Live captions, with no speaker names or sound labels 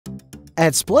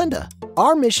At Splenda,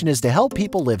 our mission is to help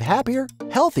people live happier,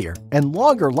 healthier, and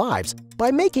longer lives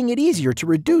by making it easier to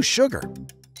reduce sugar,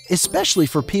 especially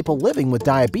for people living with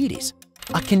diabetes,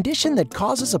 a condition that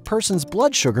causes a person's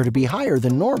blood sugar to be higher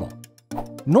than normal.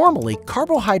 Normally,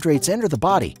 carbohydrates enter the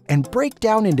body and break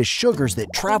down into sugars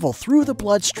that travel through the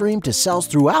bloodstream to cells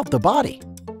throughout the body.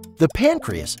 The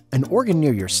pancreas, an organ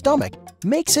near your stomach,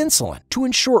 makes insulin to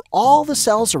ensure all the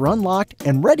cells are unlocked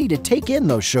and ready to take in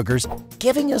those sugars,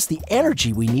 giving us the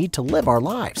energy we need to live our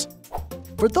lives.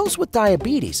 For those with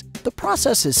diabetes, the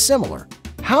process is similar.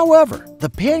 However, the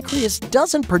pancreas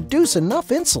doesn't produce enough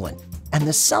insulin, and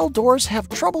the cell doors have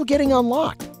trouble getting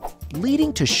unlocked,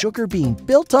 leading to sugar being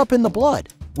built up in the blood,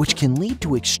 which can lead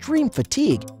to extreme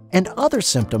fatigue and other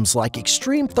symptoms like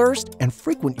extreme thirst and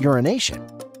frequent urination.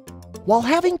 While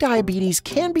having diabetes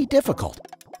can be difficult,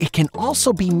 it can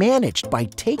also be managed by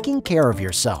taking care of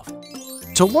yourself.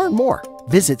 To learn more,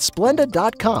 visit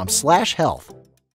splenda.com/health.